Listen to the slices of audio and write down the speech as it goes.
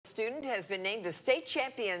student has been named the state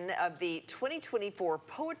champion of the 2024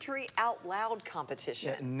 Poetry Out Loud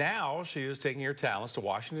competition. Now she is taking her talents to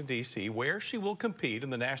Washington, D.C., where she will compete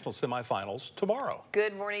in the national semifinals tomorrow.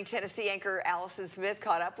 Good morning, Tennessee anchor Allison Smith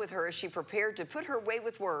caught up with her as she prepared to put her way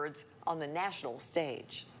with words on the national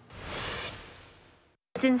stage.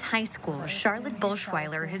 Since high school, Charlotte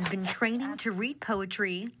Bolschweiler has been training to read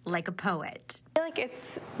poetry like a poet. I feel like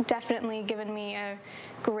it's definitely given me a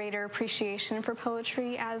greater appreciation for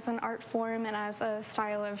poetry as an art form and as a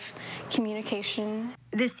style of communication.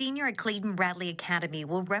 The senior at Clayton Bradley Academy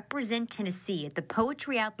will represent Tennessee at the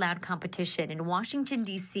Poetry Out Loud competition in Washington,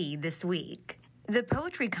 D.C. this week. The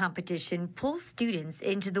poetry competition pulls students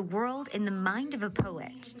into the world and the mind of a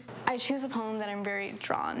poet. I choose a poem that I'm very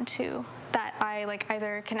drawn to, that I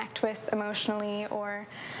either connect with emotionally or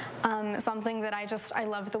something that I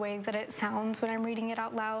love the way that it sounds when I'm reading it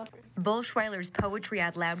out loud. Bolschweiler's Poetry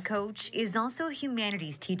Out Loud coach is also a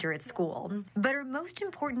humanities teacher at school, but her most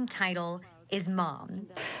important title is mom.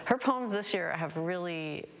 Her poems this year have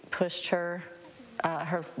really pushed her.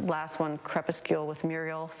 Her last one, Crepuscule with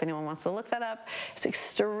Muriel, if anyone wants to look that up. It's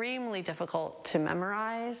extremely difficult to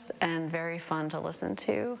memorize and very fun to listen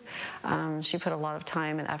to. She put a lot of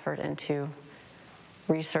time and effort into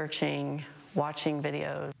researching, watching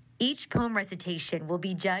videos. Each poem recitation will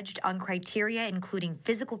be judged on criteria including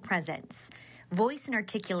physical presence, voice and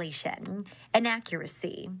articulation, and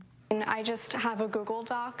accuracy. And I just have a Google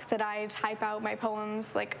Doc that I type out my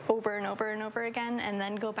poems over and over and over again and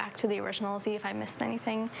then go back to the original, see if I missed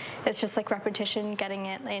anything. It's just repetition, getting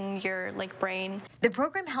it in your brain. The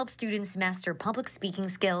program helps students master public speaking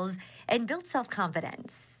skills and build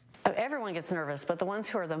self-confidence. Everyone gets nervous, but the ones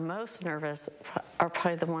who are the most nervous are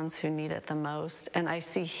probably the ones who need it the most. And I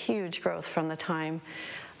see huge growth from the time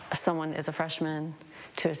someone is a freshman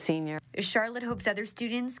to a senior. Charlotte hopes other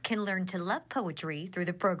students can learn to love poetry through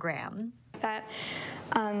the program. That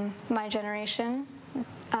my generation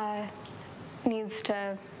needs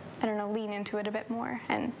to, lean into it a bit more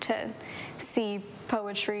and to see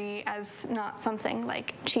poetry as not something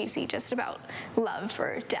cheesy, just about love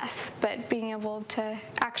or death, but being able to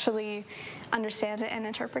actually understand it and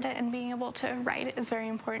interpret it and being able to write it is very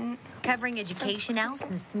important. Covering education,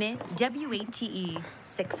 Allison Smith, WATE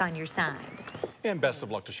 6 on your side. And best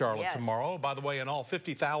of luck to Charlotte tomorrow. By the way, and all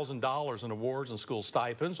 $50,000 in awards and school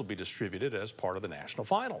stipends will be distributed as part of the national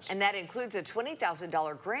finals. And that includes a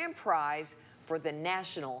 $20,000 grand prize for the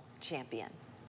national champion.